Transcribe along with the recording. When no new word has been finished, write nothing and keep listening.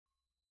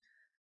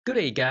Good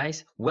day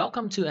guys,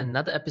 welcome to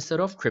another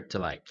episode of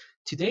Cryptolite.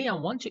 Today I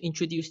want to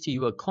introduce to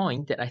you a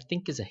coin that I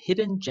think is a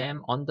hidden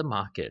gem on the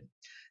market.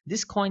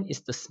 This coin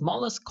is the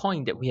smallest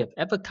coin that we have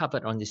ever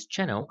covered on this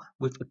channel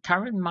with a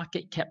current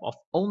market cap of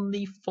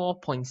only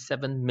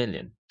 4.7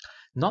 million.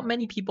 Not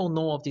many people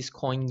know of this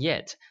coin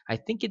yet. I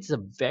think it's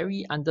a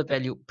very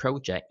undervalued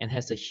project and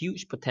has a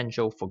huge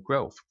potential for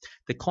growth.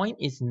 The coin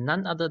is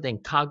none other than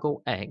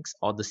CargoX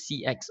or the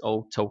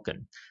CXO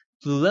token.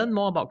 To learn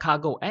more about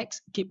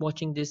CargoX, keep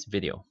watching this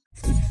video.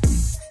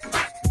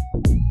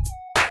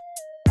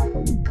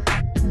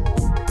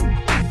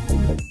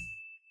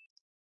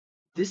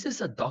 This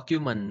is a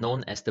document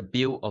known as the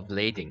Bill of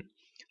Lading.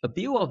 A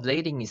bill of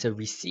lading is a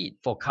receipt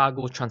for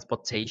cargo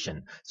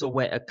transportation. So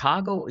where a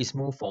cargo is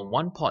moved from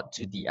one port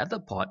to the other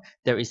port,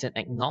 there is an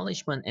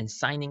acknowledgement and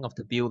signing of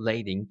the bill of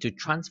lading to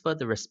transfer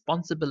the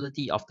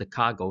responsibility of the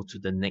cargo to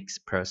the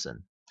next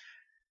person.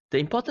 The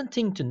important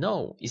thing to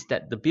know is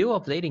that the bill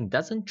of lading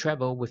doesn't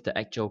travel with the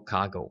actual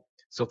cargo.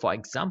 So for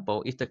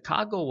example, if the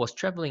cargo was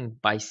traveling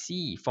by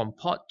sea from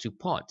port to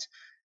port,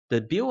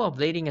 the bill of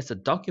lading as a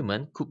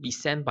document could be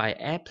sent by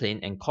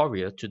airplane and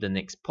courier to the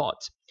next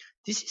port.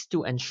 This is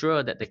to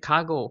ensure that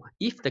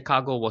if the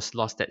cargo was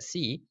lost at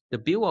sea, the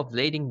bill of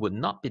lading would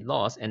not be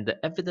lost and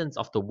the evidence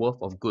of the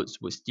worth of goods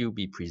would still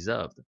be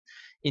preserved.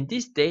 In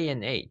this day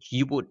and age,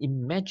 you would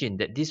imagine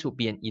that this would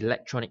be an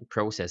electronic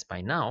process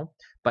by now,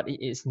 but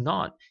it is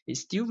not. It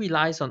still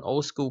relies on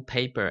old school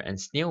paper and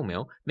snail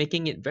mail,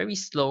 making it very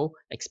slow,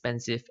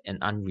 expensive,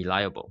 and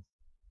unreliable.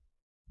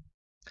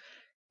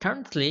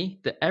 Currently,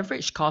 the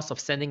average cost of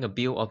sending a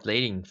bill of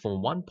lading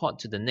from one port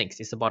to the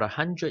next is about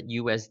 100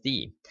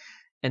 USD,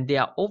 and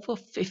there are over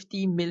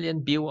 50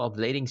 million bill of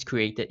ladings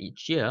created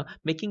each year,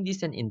 making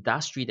this an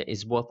industry that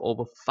is worth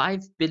over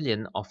 5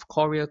 billion of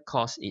courier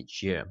costs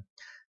each year.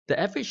 The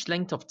average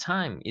length of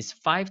time is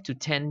 5 to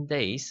 10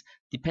 days,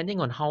 depending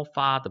on how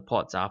far the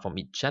ports are from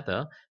each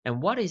other.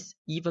 And what is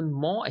even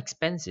more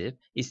expensive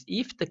is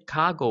if the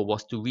cargo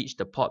was to reach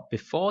the port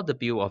before the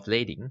bill of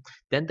lading,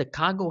 then the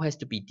cargo has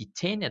to be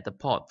detained at the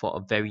port for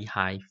a very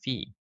high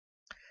fee.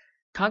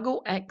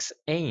 CargoX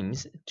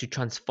aims to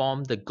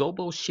transform the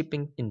global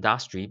shipping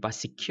industry by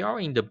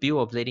securing the bill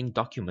of lading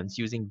documents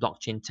using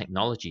blockchain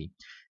technology.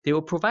 They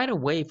will provide a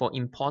way for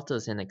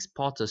importers and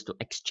exporters to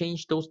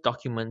exchange those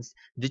documents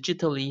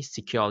digitally,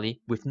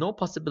 securely, with no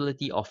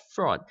possibility of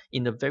fraud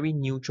in a very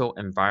neutral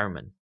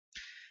environment.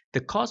 The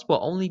cost will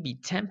only be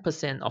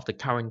 10% of the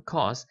current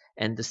cost,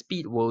 and the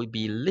speed will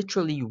be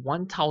literally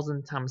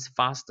 1,000 times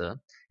faster.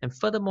 And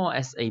furthermore,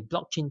 as a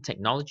blockchain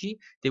technology,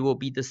 they will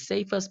be the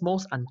safest,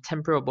 most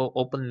untamperable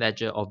open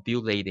ledger of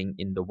bill lading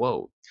in the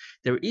world.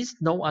 There is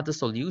no other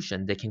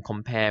solution that can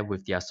compare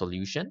with their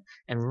solution,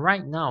 and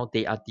right now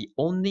they are the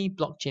only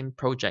blockchain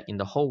project in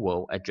the whole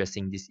world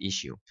addressing this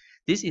issue.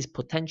 This is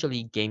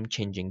potentially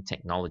game-changing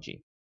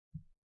technology.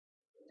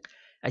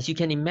 As you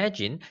can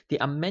imagine,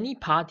 there are many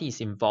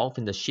parties involved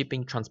in the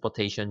shipping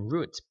transportation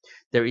route.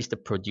 There is the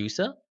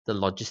producer, the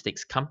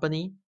logistics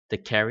company, the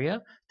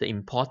carrier, the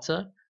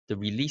importer, the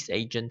release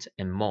agent,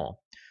 and more.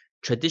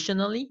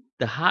 Traditionally,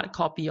 the hard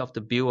copy of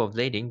the bill of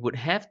lading would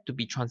have to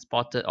be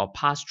transported or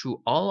passed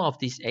through all of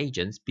these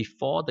agents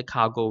before the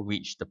cargo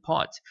reached the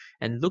port.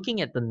 And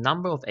looking at the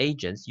number of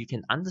agents, you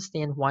can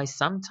understand why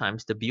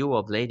sometimes the bill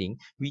of lading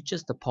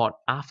reaches the port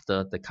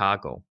after the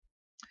cargo.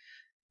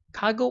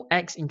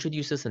 CargoX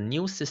introduces a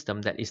new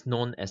system that is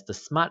known as the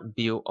Smart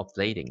Bill of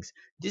Ladings.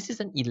 This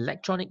is an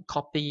electronic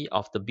copy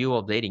of the bill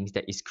of ladings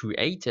that is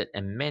created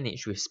and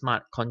managed with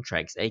smart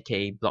contracts,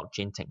 aka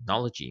blockchain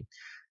technology.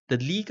 The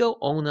legal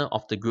owner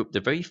of the group, the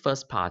very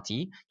first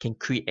party, can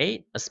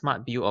create a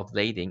smart bill of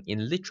lading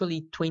in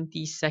literally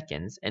 20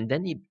 seconds, and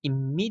then it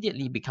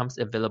immediately becomes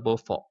available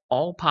for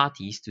all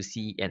parties to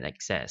see and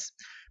access.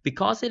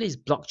 Because it is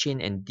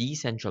blockchain and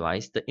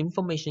decentralized, the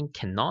information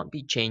cannot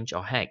be changed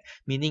or hacked,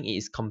 meaning it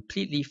is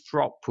completely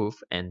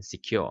fraud-proof and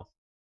secure.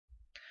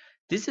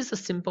 This is a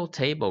simple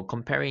table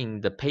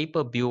comparing the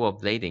paper bill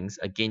of ladings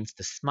against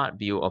the smart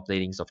bill of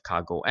ladings of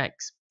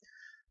CargoX.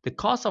 The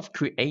cost of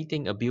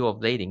creating a bill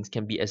of ladings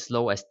can be as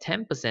low as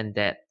 10%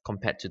 that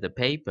compared to the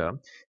paper.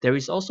 There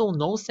is also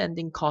no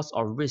sending cost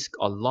or risk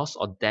or loss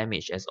or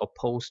damage as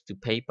opposed to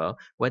paper,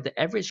 where the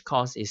average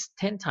cost is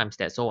 10 times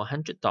that, so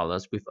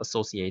 $100 with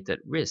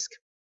associated risk.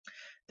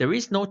 There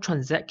is no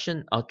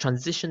transaction or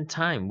transition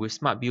time with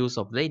smart bills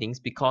of ladings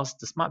because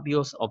the smart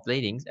bills of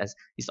ladings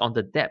is on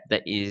the depth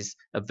that is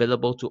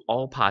available to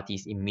all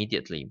parties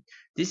immediately.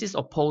 This is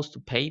opposed to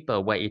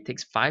paper where it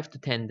takes 5 to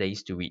 10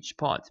 days to reach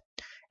port.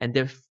 And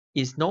there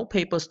is no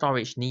paper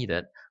storage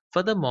needed.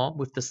 Furthermore,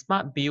 with the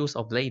smart bills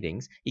of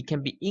ladings, it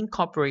can be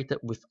incorporated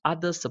with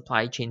other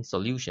supply chain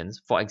solutions.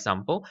 For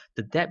example,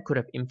 the debt could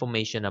have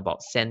information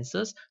about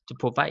sensors to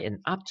provide an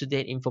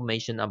up-to-date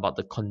information about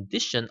the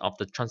condition of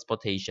the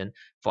transportation,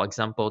 for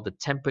example, the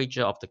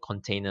temperature of the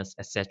containers,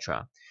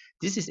 etc.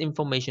 This is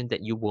information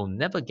that you will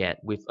never get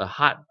with a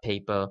hard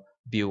paper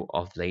bill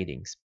of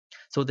ladings.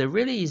 So there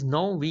really is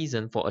no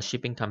reason for a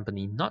shipping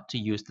company not to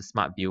use the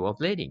smart bill of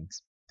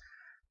ladings.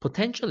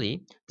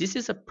 Potentially, this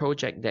is a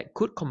project that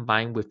could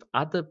combine with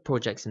other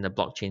projects in the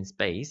blockchain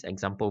space,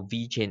 example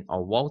VeChain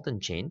or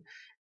Walton Chain,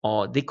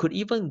 or they could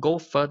even go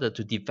further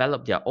to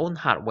develop their own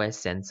hardware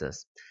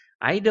sensors.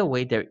 Either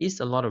way, there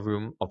is a lot of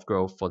room of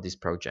growth for this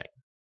project.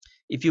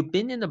 If you've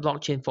been in the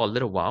blockchain for a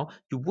little while,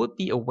 you would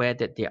be aware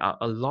that there are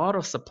a lot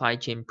of supply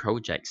chain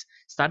projects,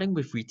 starting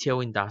with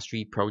retail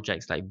industry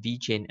projects like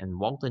VeChain and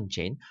Walton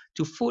Chain,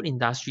 to food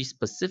industry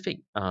specific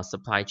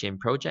supply chain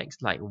projects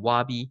like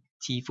Wabi,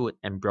 T-Food,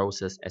 and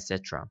Broses,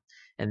 etc.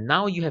 And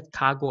now you have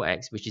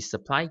CargoX, which is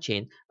supply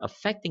chain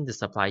affecting the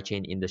supply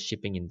chain in the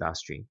shipping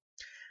industry.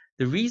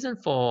 The reason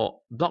for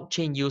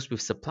blockchain use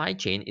with supply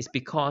chain is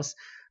because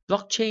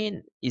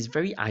blockchain is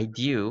very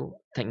ideal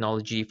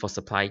technology for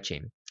supply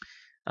chain.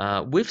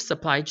 With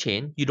supply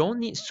chain, you don't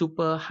need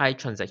super high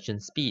transaction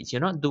speeds.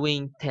 You're not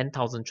doing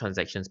 10,000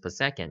 transactions per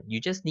second. You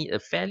just need a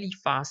fairly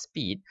fast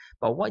speed.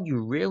 But what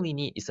you really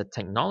need is a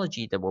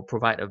technology that will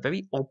provide a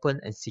very open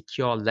and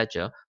secure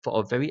ledger for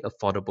a very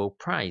affordable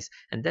price.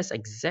 And that's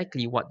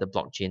exactly what the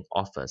blockchain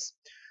offers.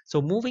 So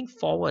moving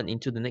forward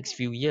into the next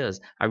few years,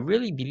 I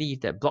really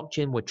believe that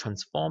blockchain will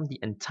transform the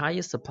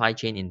entire supply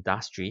chain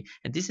industry,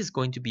 and this is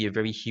going to be a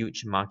very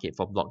huge market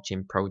for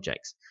blockchain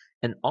projects.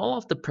 And all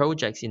of the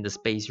projects in the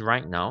space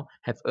right now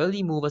have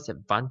early movers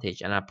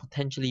advantage and are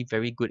potentially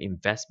very good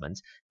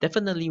investments,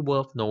 definitely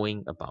worth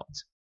knowing about.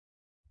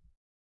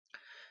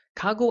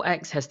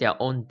 CargoX has their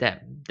own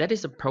DApp. That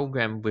is a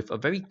program with a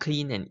very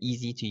clean and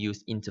easy to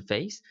use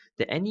interface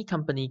that any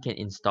company can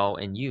install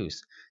and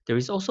use. There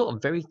is also a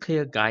very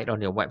clear guide on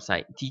their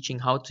website teaching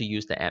how to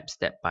use the app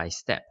step by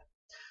step.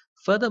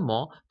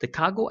 Furthermore, the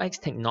CargoX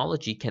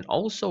technology can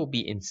also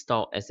be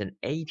installed as an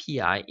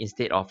API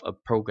instead of a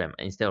program,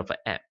 instead of an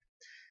app.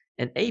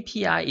 An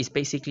API is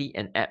basically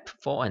an app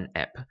for an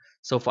app.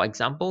 So for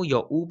example,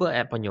 your Uber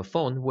app on your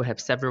phone will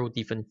have several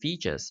different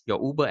features. Your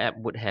Uber app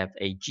would have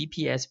a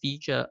GPS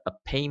feature, a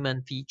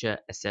payment feature,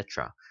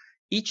 etc.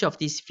 Each of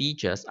these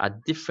features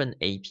are different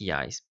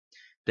APIs.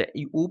 The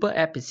Uber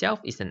app itself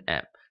is an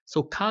app.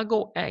 So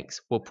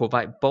CargoX will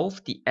provide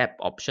both the app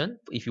option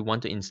if you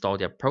want to install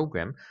their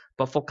program,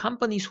 but for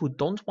companies who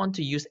don't want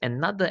to use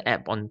another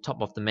app on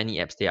top of the many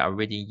apps they are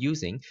already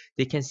using,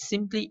 they can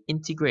simply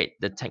integrate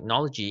the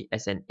technology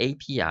as an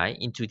API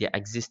into their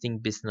existing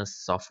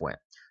business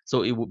software.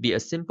 So it would be a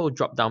simple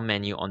drop-down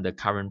menu on the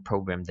current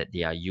program that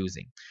they are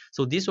using.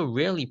 So this will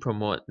really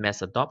promote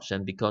mass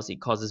adoption because it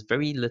causes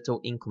very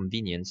little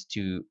inconvenience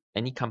to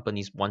any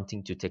companies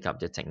wanting to take up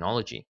the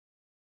technology.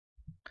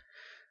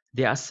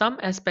 There are some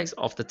aspects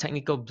of the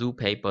technical blue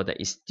paper that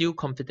is still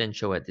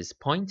confidential at this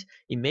point.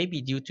 It may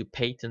be due to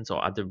patents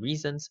or other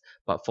reasons,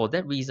 but for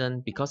that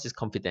reason, because it's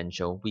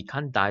confidential, we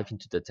can't dive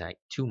into the tech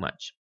too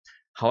much.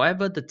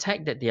 However, the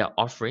tech that they are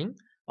offering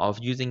of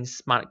using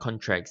smart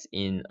contracts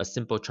in a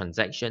simple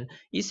transaction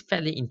is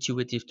fairly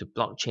intuitive to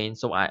blockchain,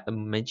 so I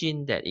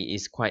imagine that it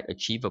is quite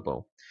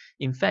achievable.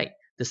 In fact,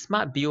 the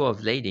smart bill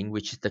of lading,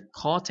 which is the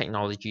core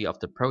technology of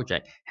the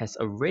project, has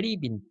already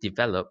been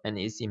developed and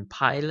is in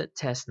pilot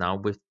test now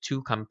with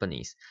two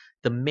companies.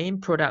 The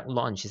main product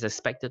launch is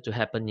expected to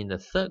happen in the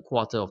third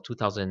quarter of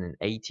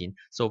 2018,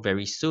 so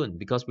very soon,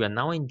 because we are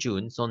now in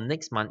June, so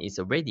next month is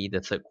already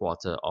the third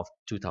quarter of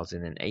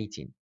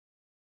 2018.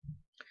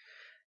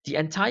 The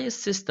entire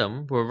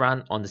system will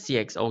run on the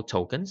CXO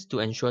tokens to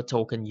ensure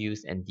token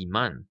use and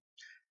demand.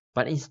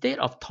 But instead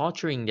of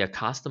torturing their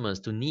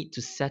customers to need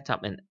to set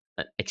up an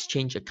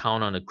exchange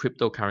account on a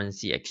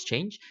cryptocurrency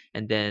exchange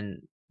and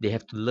then they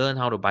have to learn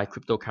how to buy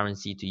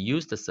cryptocurrency to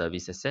use the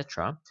service,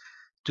 etc.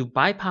 To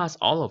bypass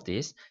all of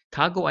this,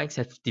 CargoX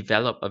have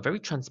developed a very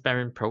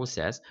transparent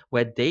process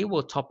where they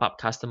will top up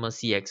customer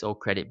CXO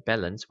credit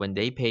balance when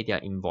they pay their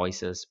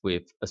invoices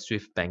with a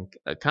Swift Bank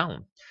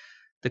account.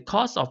 The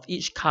cost of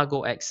each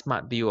CargoX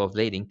smart bill of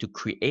lading to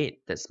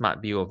create that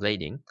smart bill of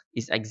lading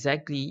is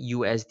exactly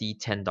USD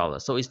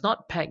 $10. So it's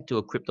not pegged to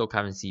a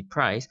cryptocurrency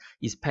price,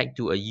 it's pegged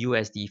to a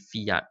USD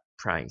fiat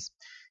price.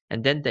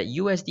 And then that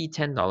USD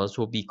 $10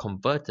 will be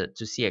converted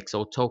to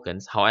CXO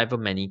tokens, however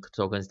many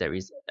tokens there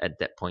is at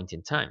that point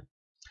in time.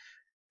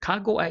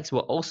 CargoX will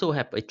also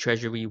have a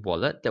treasury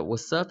wallet that will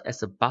serve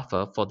as a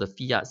buffer for the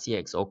fiat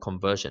CXO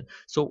conversion.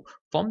 So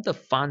from the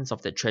funds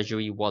of the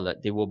treasury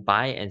wallet, they will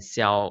buy and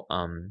sell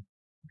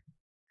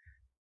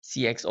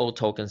CXO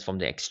tokens from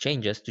the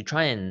exchanges to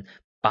try and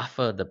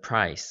buffer the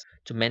price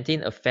to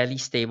maintain a fairly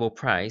stable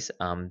price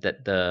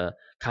that the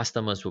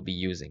customers will be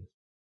using.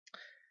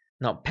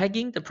 Now,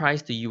 pegging the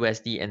price to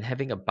USD and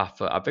having a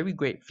buffer are very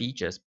great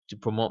features to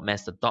promote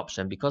mass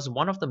adoption because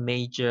one of the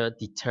major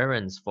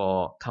deterrents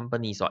for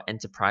companies or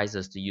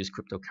enterprises to use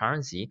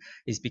cryptocurrency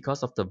is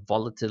because of the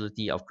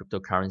volatility of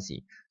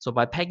cryptocurrency. So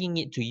by pegging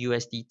it to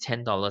USD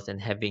 $10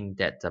 and having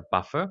that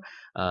buffer,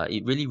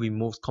 it really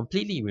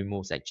completely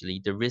removes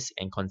actually the risk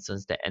and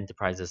concerns that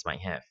enterprises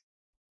might have.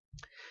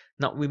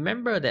 Now,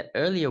 remember that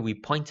earlier we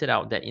pointed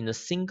out that in a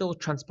single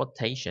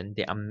transportation,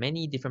 there are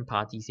many different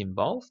parties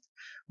involved.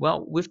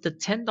 Well, with the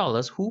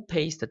 $10, who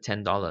pays the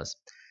 $10?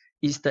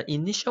 It's the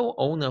initial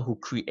owner who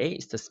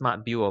creates the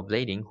smart bill of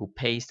lading who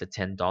pays the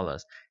 $10.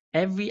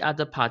 Every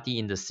other party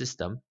in the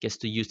system gets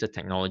to use the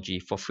technology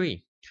for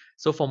free.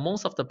 So for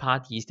most of the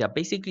parties, they're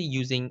basically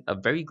using a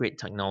very great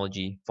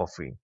technology for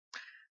free.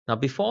 Now,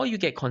 before you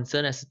get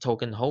concerned as a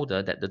token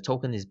holder that the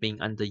token is being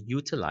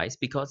underutilized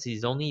because it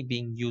is only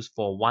being used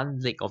for one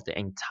leg of the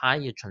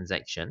entire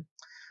transaction,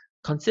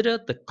 consider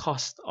the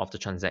cost of the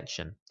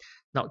transaction.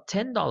 Now,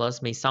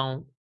 $10 may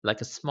sound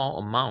like a small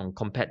amount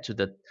compared to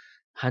the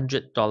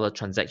 $100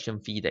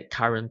 transaction fee that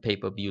current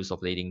paper bills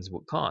of ladings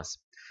would cost.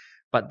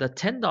 But the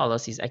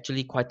 $10 is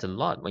actually quite a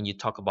lot when you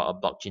talk about a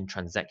blockchain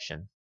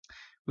transaction.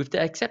 With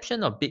the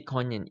exception of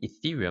Bitcoin and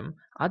Ethereum,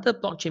 other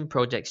blockchain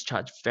projects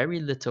charge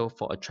very little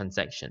for a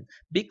transaction.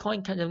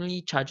 Bitcoin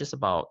currently charges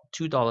about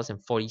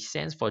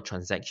 $2.40 for a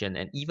transaction,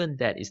 and even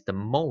that is the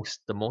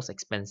most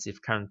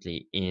expensive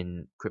currently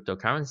in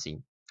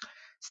cryptocurrency.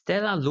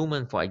 Stellar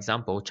Lumen, for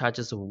example,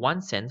 charges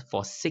 1 cent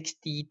for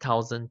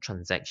 60,000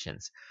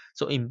 transactions.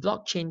 So in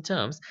blockchain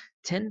terms,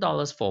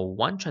 $10 for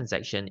one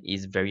transaction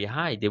is very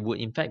high. They would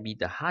in fact be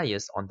the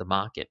highest on the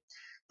market.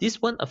 This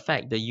won't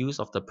affect the use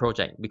of the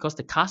project because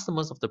the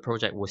customers of the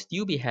project will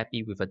still be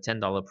happy with a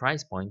 $10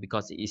 price point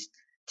because it is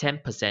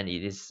 10%.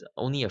 It is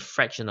only a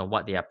fraction of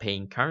what they are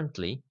paying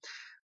currently,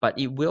 but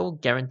it will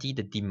guarantee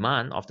the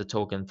demand of the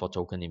token for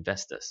token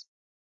investors.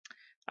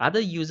 Other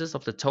uses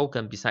of the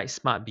token besides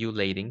smart bill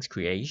ladings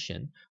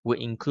creation would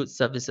include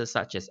services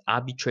such as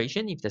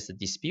arbitration if there's a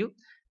dispute,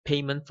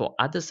 payment for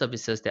other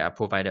services that are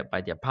provided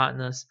by their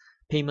partners,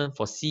 payment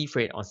for sea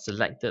freight on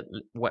selected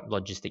web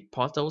logistic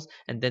portals,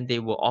 and then they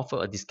will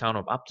offer a discount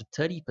of up to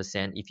 30%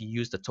 if you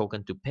use the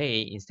token to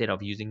pay instead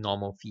of using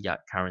normal fiat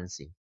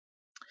currency.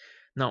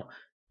 Now,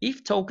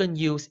 if token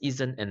use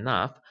isn't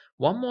enough,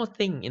 one more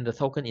thing in the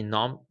token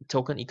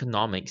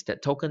economics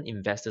that token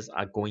investors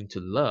are going to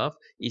love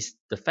is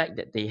the fact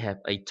that they have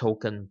a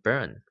token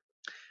burn.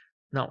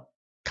 Now,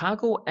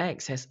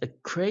 CargoX has a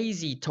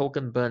crazy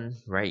token burn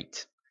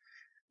rate.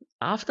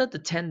 After the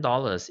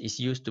 $10 is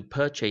used to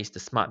purchase the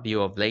smart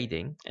bill of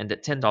lading and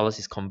that $10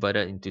 is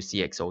converted into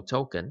CXO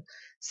token,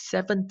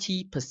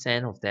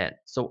 70% of that,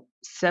 so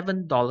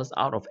 $7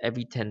 out of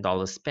every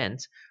 $10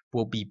 spent,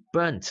 will be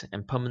burnt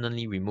and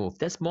permanently removed.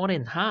 That's more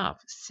than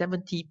half,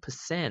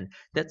 70%.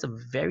 That's a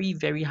very,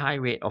 very high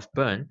rate of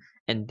burn,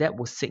 and that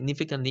will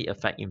significantly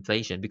affect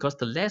inflation because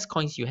the less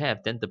coins you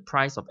have, then the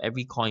price of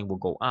every coin will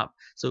go up.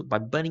 So by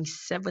burning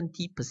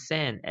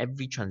 70%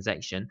 every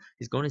transaction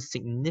is going to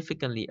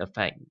significantly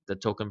affect the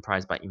token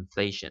price by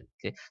inflation.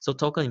 Okay, so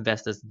token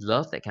investors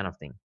love that kind of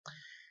thing.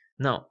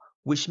 Now,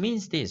 which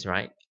means this,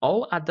 right?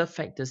 All other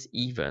factors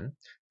even,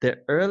 the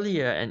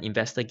earlier an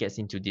investor gets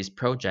into this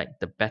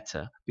project, the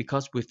better,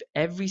 because with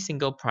every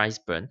single price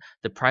burn,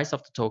 the price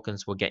of the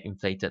tokens will get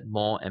inflated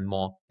more and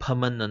more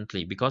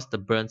permanently because the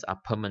burns are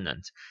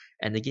permanent.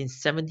 And again,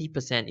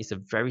 70% is a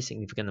very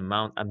significant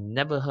amount. I've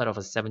never heard of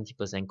a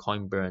 70%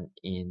 coin burn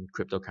in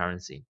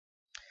cryptocurrency.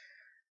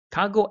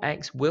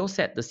 CargoX will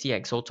set the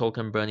CXO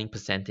token burning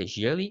percentage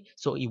yearly,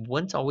 so it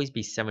won't always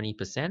be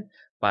 70%,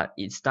 but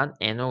it's done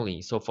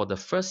annually. So for the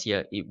first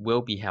year, it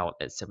will be held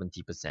at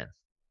 70%.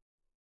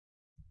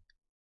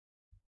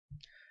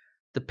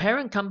 The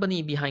parent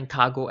company behind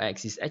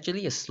CargoX is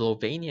actually a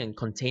Slovenian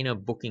container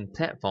booking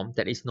platform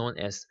that is known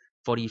as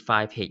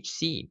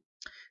 45HC.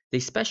 They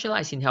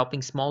specialize in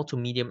helping small to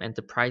medium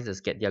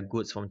enterprises get their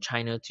goods from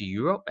China to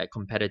Europe at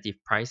competitive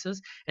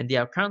prices, and they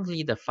are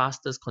currently the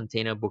fastest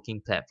container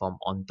booking platform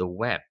on the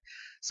web.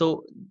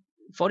 So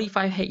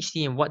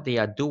 45HC and what they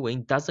are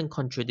doing doesn't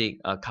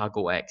contradict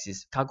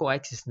CargoX.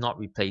 CargoX is not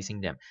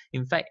replacing them.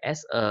 In fact,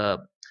 as a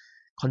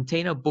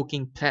container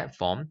booking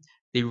platform,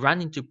 they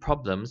run into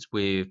problems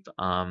with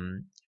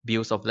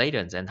bills of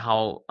lading and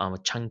how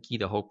chunky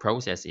the whole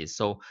process is.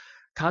 So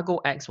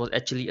CargoX was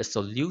actually a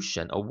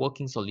solution, a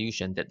working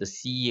solution that the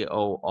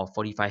CEO of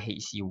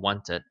 45HC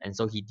wanted, and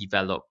so he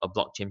developed a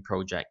blockchain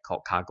project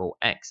called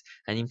CargoX.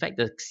 And in fact,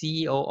 the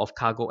CEO of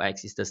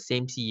CargoX is the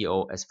same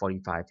CEO as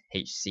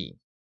 45HC.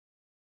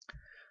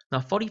 Now,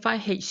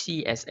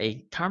 45HC as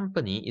a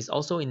company is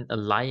also in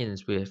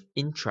alliance with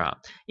Intra.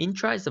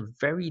 Intra is a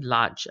very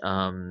large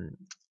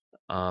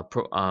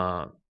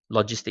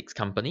logistics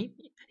company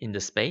in the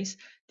space.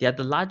 They are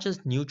the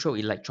largest neutral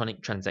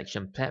electronic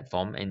transaction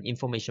platform and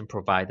information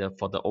provider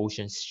for the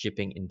ocean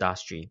shipping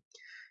industry.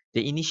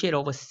 They initiate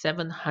over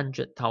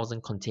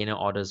 700,000 container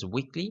orders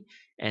weekly,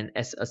 and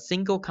as a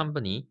single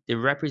company, they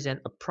represent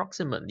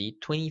approximately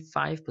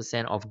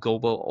 25% of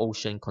global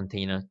ocean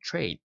container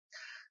trade.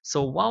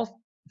 So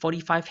while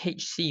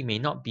 45HC may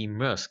not be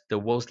Maersk, the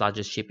world's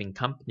largest shipping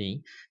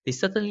company, they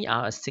certainly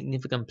are a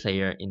significant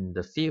player in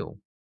the field.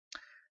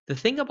 The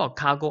thing about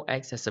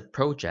CargoX as a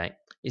project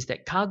is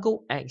that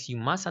CargoX, you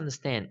must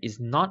understand, is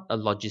not a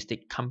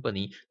logistic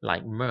company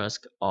like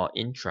Maersk or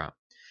Intra.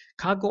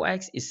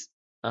 CargoX is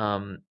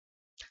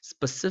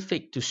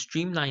specific to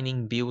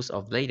streamlining bills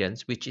of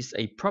ladings, which is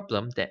a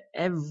problem that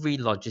every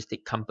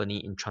logistic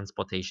company in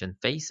transportation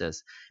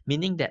faces,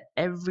 meaning that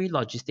every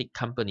logistic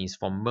companies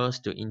from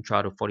Maersk to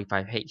Intra to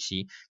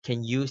 45HC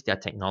can use their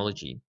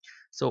technology.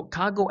 So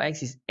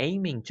CargoX is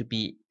aiming to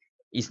be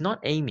is not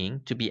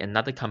aiming to be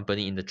another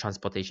company in the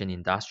transportation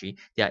industry.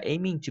 They are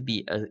aiming to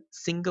be a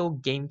single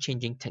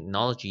game-changing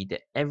technology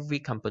that every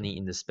company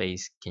in the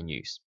space can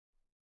use.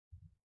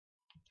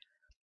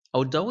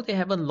 Although they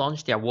haven't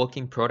launched their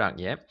working product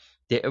yet,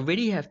 they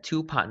already have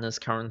two partners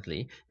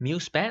currently,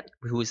 Muspet,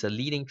 who is a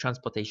leading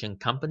transportation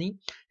company,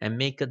 and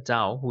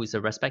MakerDAO, who is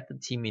a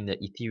respected team in the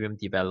Ethereum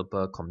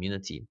developer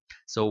community.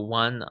 So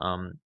one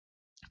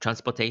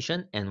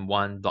transportation and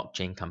one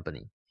blockchain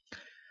company.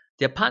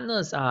 Their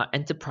partners are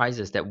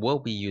enterprises that will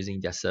be using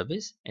their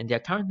service, and they are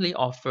currently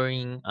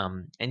offering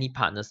any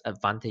partners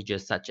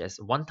advantages such as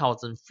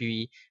 1,000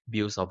 free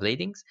bills of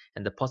ladings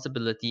and the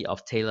possibility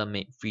of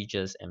tailor-made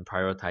features and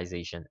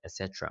prioritization,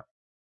 etc.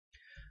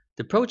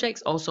 The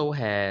project also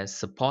has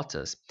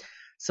supporters.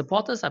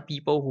 Supporters are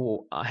people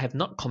who have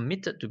not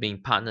committed to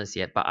being partners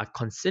yet but are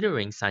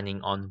considering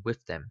signing on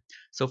with them.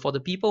 So for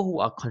the people who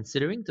are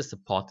considering the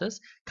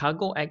supporters,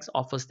 CargoX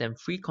offers them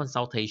free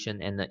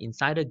consultation and an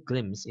insider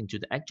glimpse into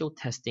the actual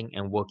testing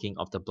and working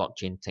of the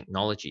blockchain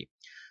technology.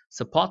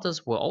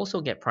 Supporters will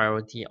also get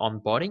priority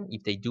onboarding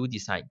if they do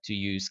decide to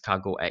use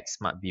CargoX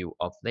Smart View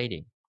of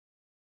Lading.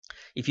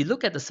 If you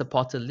look at the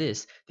supporter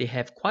list, they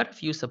have quite a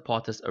few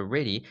supporters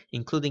already,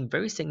 including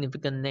very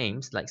significant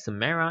names like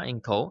Samara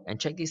and Co. And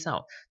check this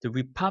out, the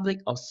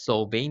Republic of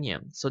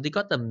Slovenia. So they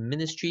got the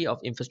Ministry of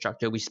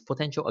Infrastructure, which is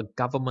potential a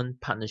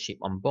government partnership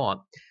on board.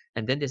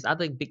 And then there's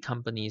other big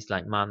companies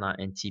like Mana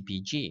and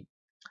TPG.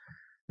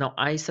 Now,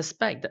 I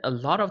suspect that a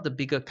lot of the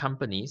bigger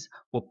companies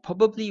will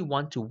probably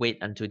want to wait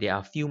until there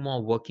are a few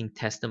more working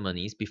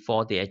testimonies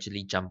before they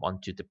actually jump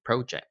onto the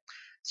project.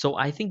 So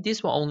I think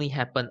this will only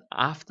happen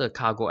after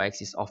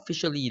CargoX is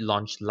officially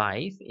launched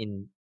live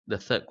in the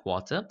third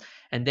quarter,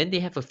 and then they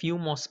have a few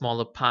more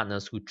smaller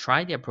partners who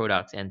try their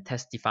products and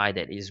testify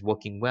that it is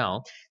working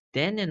well.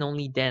 Then and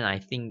only then, I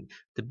think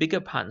the bigger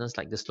partners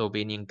like the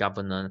Slovenian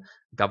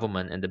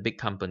government and the big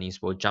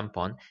companies will jump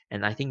on,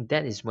 and I think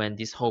that is when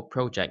this whole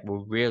project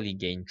will really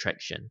gain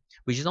traction,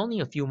 which is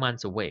only a few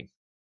months away.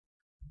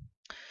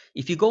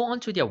 If you go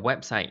onto their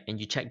website and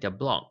you check their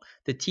blog,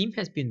 the team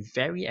has been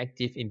very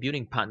active in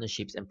building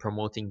partnerships and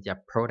promoting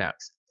their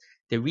products.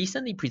 They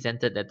recently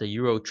presented at the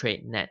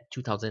EuroTradeNet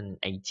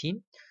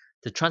 2018,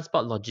 the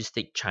Transport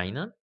Logistics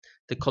China,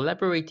 the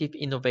Collaborative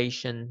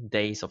Innovation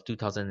Days of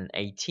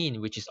 2018,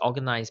 which is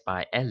organized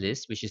by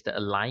ALICE, which is the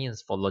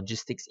Alliance for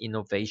Logistics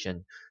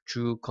Innovation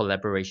through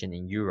Collaboration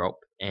in Europe,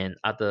 and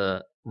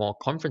other more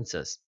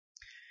conferences.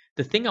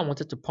 The thing I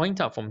wanted to point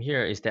out from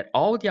here is that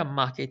all their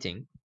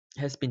marketing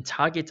has been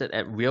targeted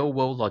at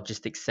real-world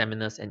logistics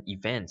seminars and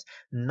events.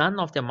 None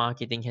of their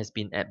marketing has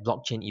been at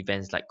blockchain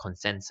events like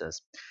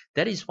Consensus.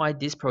 That is why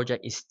this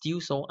project is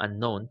still so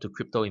unknown to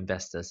crypto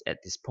investors at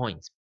this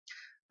point.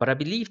 But I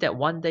believe that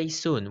one day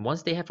soon,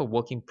 once they have a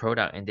working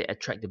product and they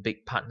attract the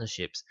big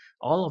partnerships,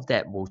 all of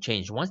that will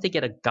change. Once they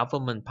get a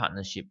government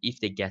partnership, if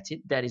they get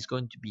it, that is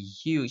going to be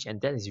huge, and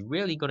that is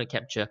really going to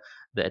capture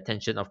the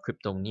attention of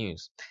crypto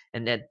news.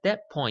 And at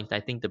that point,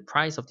 I think the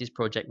price of this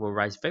project will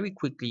rise very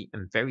quickly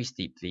and very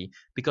steeply,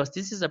 because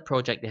this is a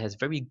project that has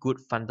very good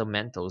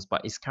fundamentals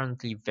but is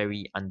currently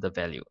very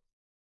undervalued.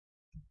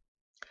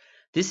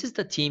 This is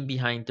the team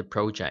behind the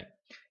project.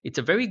 It's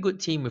a very good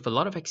team with a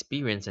lot of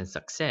experience and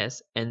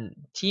success, and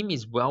team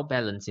is well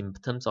balanced in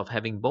terms of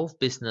having both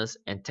business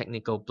and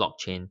technical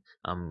blockchain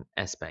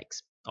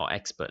aspects or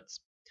experts.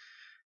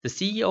 The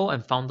CEO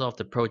and founder of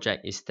the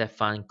project is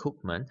Stefan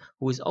Koopman,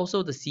 who is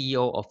also the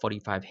CEO of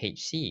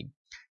 45HC.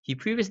 He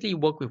previously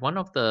worked with one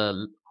of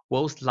the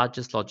world's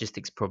largest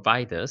logistics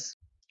providers,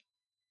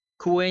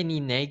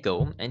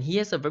 Kuehne+Nagel, and he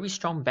has a very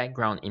strong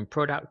background in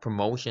product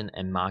promotion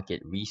and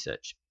market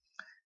research.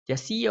 Their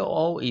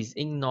COO is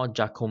Ignor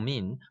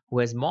Jacomin, who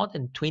has more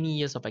than 20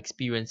 years of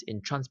experience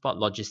in transport,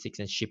 logistics,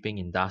 and shipping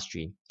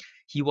industry.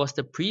 He was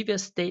the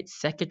previous state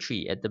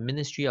secretary at the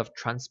Ministry of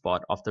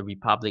Transport of the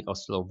Republic of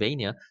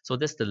Slovenia, so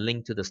that's the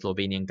link to the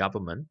Slovenian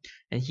government.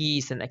 And he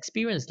is an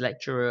experienced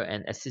lecturer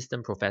and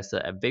assistant professor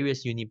at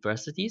various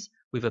universities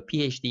with a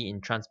PhD in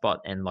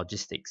transport and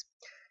logistics.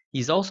 He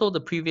is also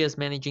the previous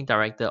managing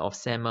director of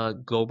SEMA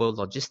Global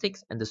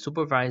Logistics and the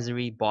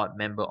supervisory board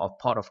member of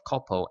Port of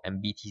Koppel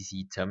and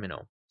BTC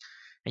Terminal.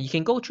 And you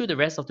can go through the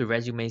rest of the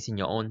resumes in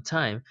your own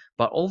time,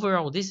 but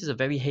overall, this is a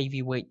very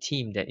heavyweight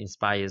team that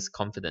inspires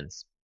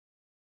confidence.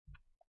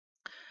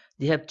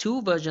 They have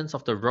two versions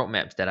of the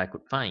roadmaps that I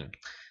could find.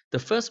 The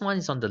first one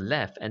is on the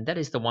left, and that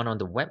is the one on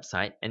the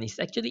website, and it's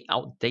actually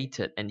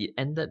outdated and it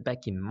ended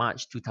back in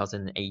March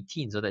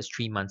 2018, so that's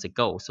 3 months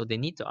ago, so they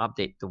need to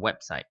update the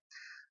website.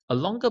 A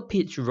longer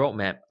pitch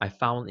roadmap I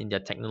found in their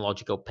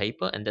technological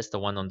paper, and that's the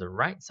one on the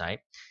right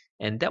side,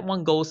 and that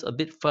one goes a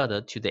bit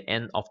further to the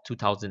end of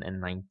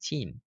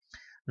 2019.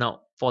 Now,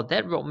 for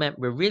that roadmap,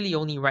 we're really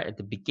only right at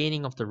the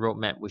beginning of the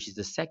roadmap, which is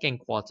the second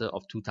quarter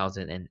of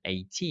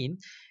 2018,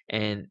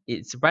 and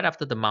it's right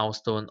after the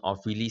milestone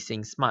of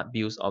releasing Smart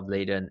Bills of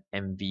Lading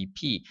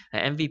MVP.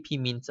 MVP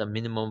means a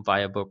minimum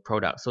viable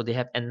product, so they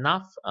have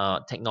enough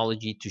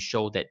technology to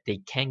show that they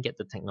can get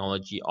the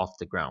technology off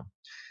the ground.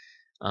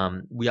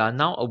 We are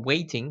now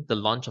awaiting the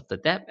launch of the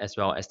debt as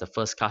well as the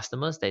first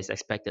customers that is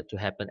expected to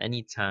happen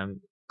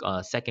anytime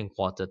second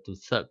quarter to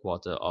third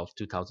quarter of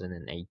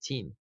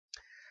 2018.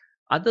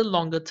 Other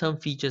longer term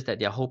features that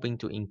they are hoping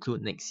to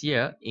include next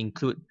year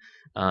include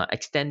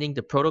extending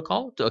the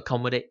protocol to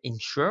accommodate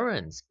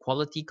insurance,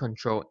 quality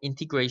control,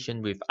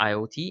 integration with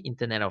IoT,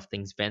 Internet of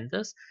Things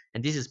vendors,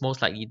 and this is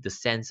most likely the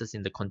sensors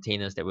in the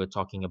containers that we're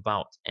talking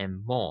about,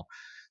 and more.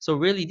 So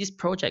really, this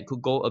project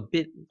could go a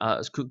bit,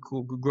 could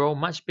grow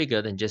much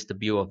bigger than just the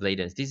bill of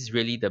lading. This is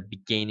really the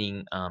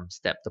beginning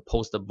step, the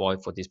poster boy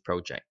for this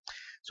project.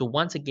 So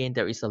once again,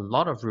 there is a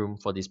lot of room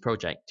for this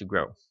project to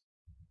grow.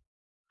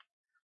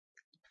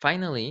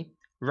 Finally,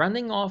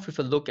 running off with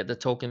a look at the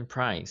token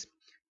price.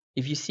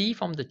 If you see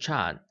from the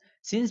chart,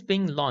 since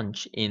being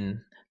launched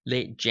in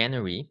late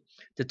January,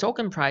 the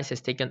token price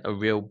has taken a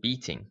real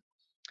beating.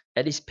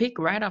 At its peak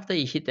right after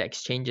it hit the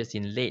exchanges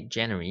in late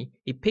January,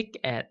 it peaked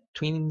at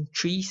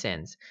 23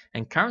 cents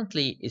and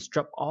currently it's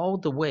dropped all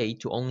the way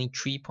to only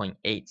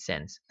 3.8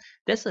 cents.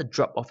 That's a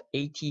drop of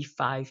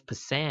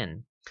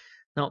 85%.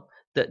 Now,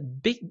 the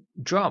big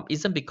drop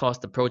isn't because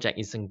the project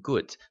isn't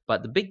good,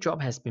 but the big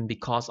drop has been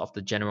because of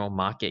the general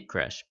market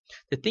crash.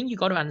 The thing you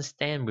got to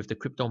understand with the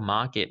crypto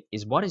market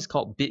is what is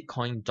called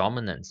Bitcoin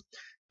dominance.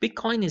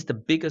 Bitcoin is the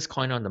biggest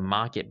coin on the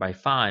market by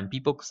far, and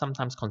people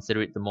sometimes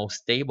consider it the most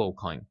stable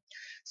coin.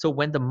 So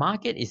when the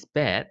market is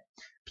bad,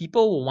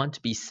 people will want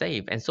to be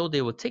safe, and so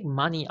they will take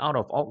money out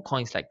of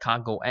altcoins like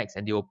CargoX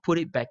and they will put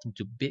it back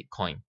into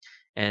Bitcoin.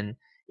 And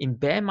in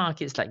bear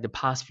markets like the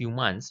past few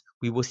months,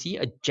 we will see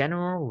a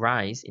general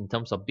rise in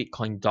terms of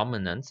Bitcoin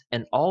dominance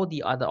and all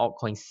the other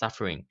altcoins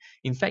suffering.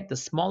 In fact, the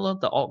smaller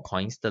the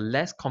altcoins, the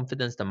less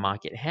confidence the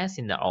market has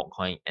in the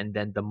altcoin, and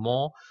then the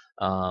more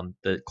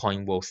the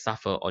coin will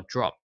suffer or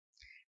drop.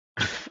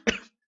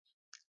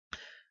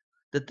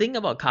 The thing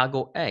about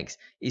CargoX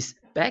is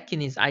back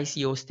in its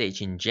ICO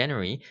stage in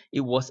January,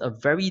 it was a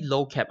very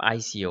low cap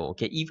ICO.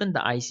 Okay, even the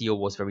ICO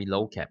was very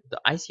low cap.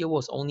 The ICO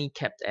was only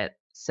capped at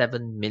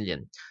 7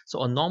 million.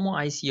 So a normal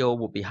ICO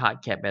would be hard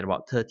capped at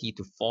about 30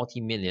 to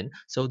 40 million.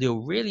 So they're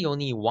really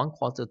only one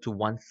quarter to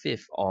one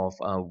fifth of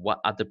what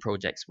other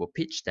projects were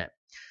pitched at.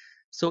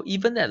 So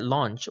even at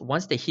launch,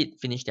 once they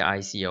finished their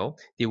ICO,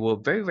 they were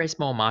very, very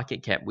small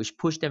market cap, which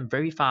pushed them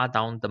very far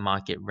down the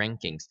market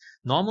rankings.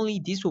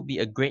 Normally, this would be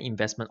a great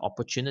investment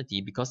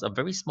opportunity because a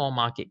very small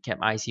market cap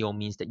ICO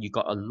means that you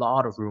got a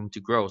lot of room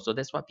to grow. So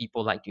that's why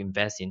people like to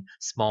invest in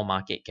small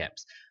market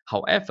caps.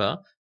 However,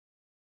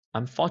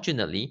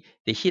 unfortunately,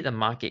 they hit a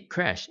market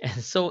crash.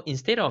 And so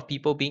instead of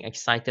people being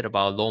excited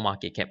about a low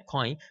market cap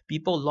coin,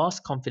 people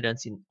lost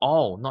confidence in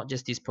all, not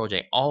just this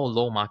project, all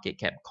low market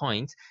cap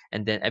coins.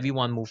 And then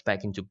everyone moved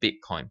back into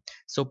Bitcoin.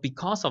 So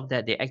because of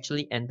that, they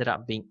actually ended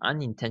up being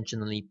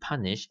unintentionally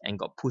punished and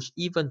got pushed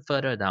even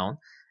further down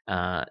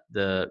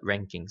the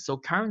ranking. So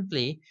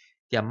currently,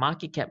 their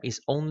market cap is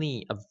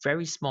only a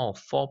very small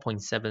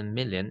 4.7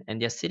 million,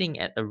 and they're sitting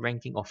at a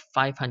ranking of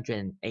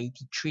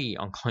 583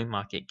 on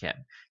CoinMarketCap.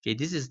 Okay,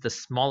 this is the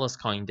smallest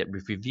coin that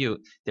we've reviewed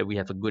that we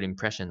have a good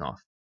impression of.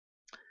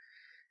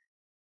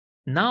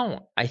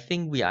 Now, I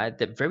think we are at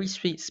that very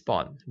sweet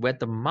spot where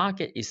the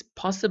market is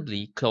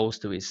possibly close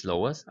to its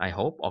lowest, I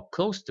hope, or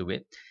close to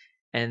it.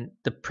 And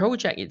the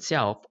project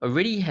itself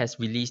already has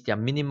released their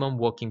minimum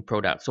working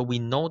product. So we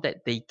know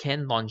that they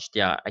can launch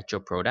their actual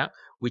product,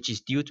 which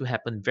is due to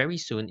happen very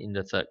soon in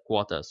the third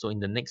quarter, so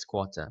in the next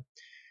quarter.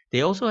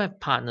 They also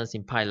have partners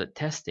in pilot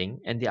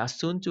testing, and they are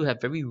soon to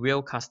have very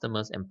real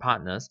customers and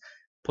partners,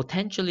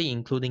 potentially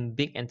including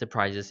big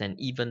enterprises and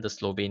even the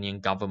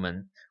Slovenian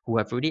government, who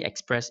have already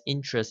expressed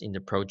interest in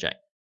the project.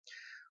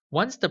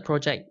 Once the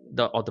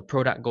or the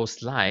product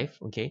goes live,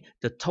 okay,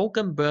 the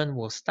token burn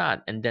will start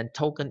and then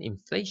token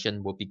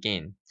inflation will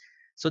begin.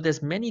 So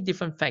there's many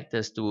different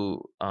factors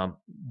to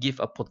give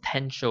a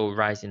potential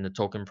rise in the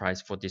token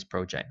price for this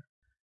project.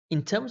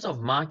 In terms of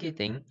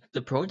marketing,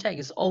 the project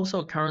is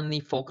also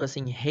currently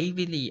focusing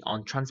heavily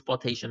on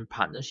transportation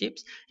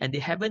partnerships, and they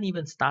haven't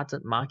even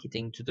started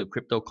marketing to the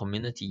crypto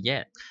community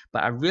yet.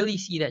 But I really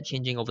see that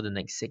changing over the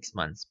next 6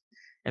 months.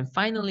 And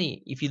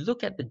finally, if you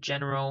look at the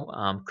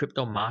general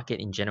crypto market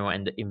in general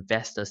and the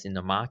investors in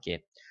the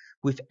market,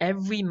 with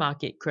every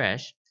market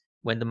crash,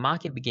 when the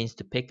market begins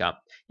to pick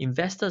up,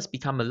 investors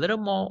become a little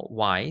more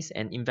wise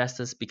and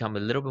investors become a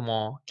little bit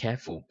more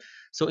careful.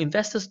 So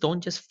investors don't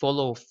just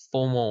follow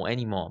FOMO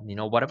anymore. You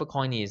know, whatever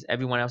coin is,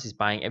 everyone else is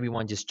buying,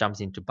 everyone just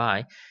jumps in to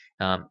buy.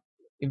 Um,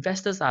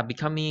 Investors are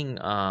becoming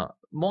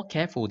more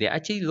careful. They're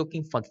actually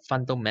looking for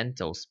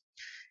fundamentals.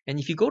 And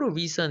if you go to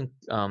recent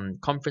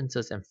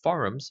conferences and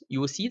forums,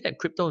 you will see that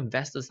crypto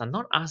investors are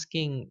not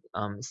asking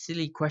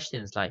silly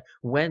questions like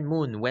when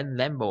Moon, when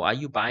Lambo, are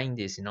you buying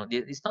this? You know,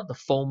 it's not the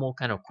formal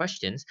kind of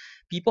questions.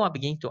 People are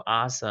beginning to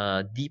ask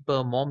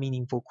deeper, more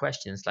meaningful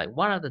questions like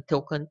what are the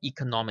token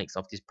economics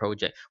of this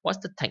project? What's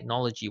the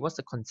technology? What's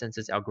the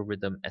consensus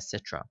algorithm,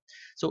 etc.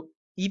 So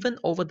even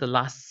over the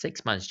last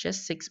 6 months,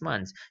 just 6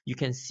 months, you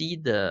can see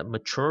the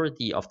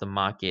maturity of the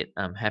market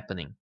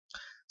happening.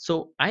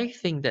 So I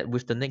think that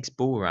with the next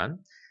bull run,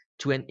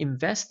 To an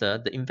investor,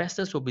 the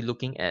investors will be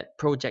looking at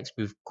projects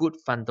with good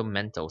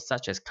fundamentals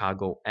such as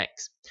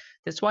CargoX.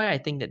 That's why I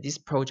think that this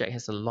project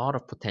has a lot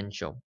of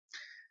potential.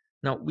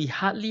 Now, we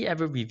hardly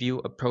ever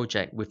review a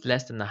project with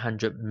less than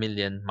 100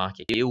 million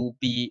market cap. It will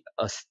be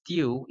a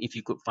steal if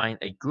you could find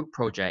a good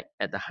project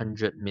at the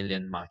 100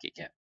 million market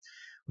cap.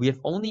 We have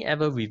only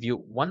ever reviewed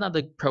one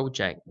other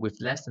project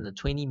with less than a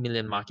 20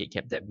 million market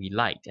cap that we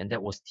liked, and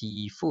that was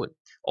TE Food,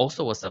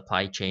 also a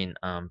supply chain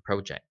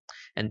project.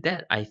 And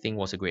that I think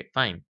was a great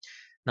find.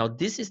 Now,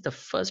 this is the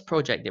first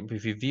project that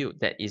we've reviewed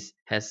that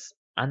has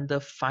under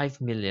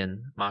 5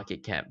 million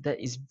market cap.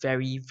 That is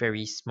very,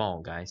 very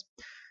small, guys.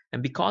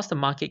 And because the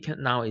market cap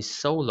now is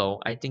so low,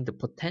 I think the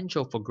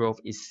potential for growth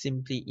is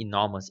simply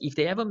enormous. If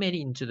they ever made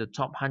it into the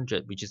top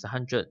 100, which is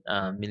 100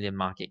 million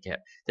market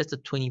cap, that's a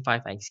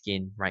 25x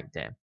gain right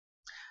there.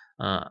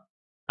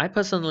 I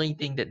personally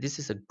think that this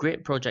is a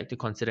great project to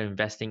consider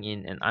investing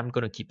in, and I'm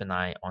going to keep an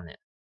eye on it.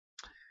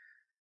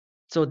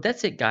 So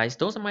that's it, guys.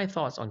 Those are my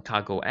thoughts on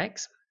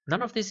CargoX.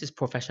 None of this is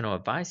professional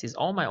advice. It's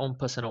all my own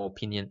personal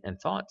opinion and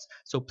thoughts.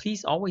 So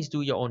please always do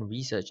your own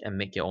research and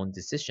make your own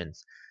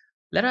decisions.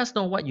 Let us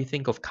know what you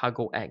think of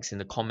CargoX in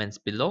the comments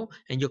below,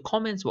 and your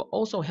comments will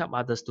also help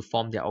others to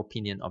form their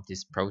opinion of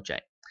this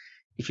project.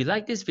 If you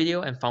liked this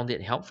video and found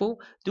it helpful,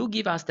 do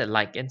give us that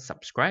like and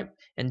subscribe,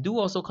 and do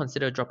also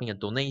consider dropping a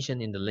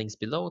donation in the links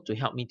below to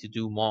help me to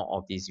do more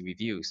of these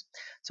reviews.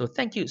 So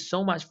thank you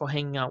so much for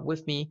hanging out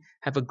with me.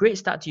 Have a great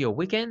start to your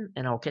weekend,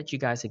 and I'll catch you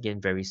guys again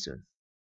very soon.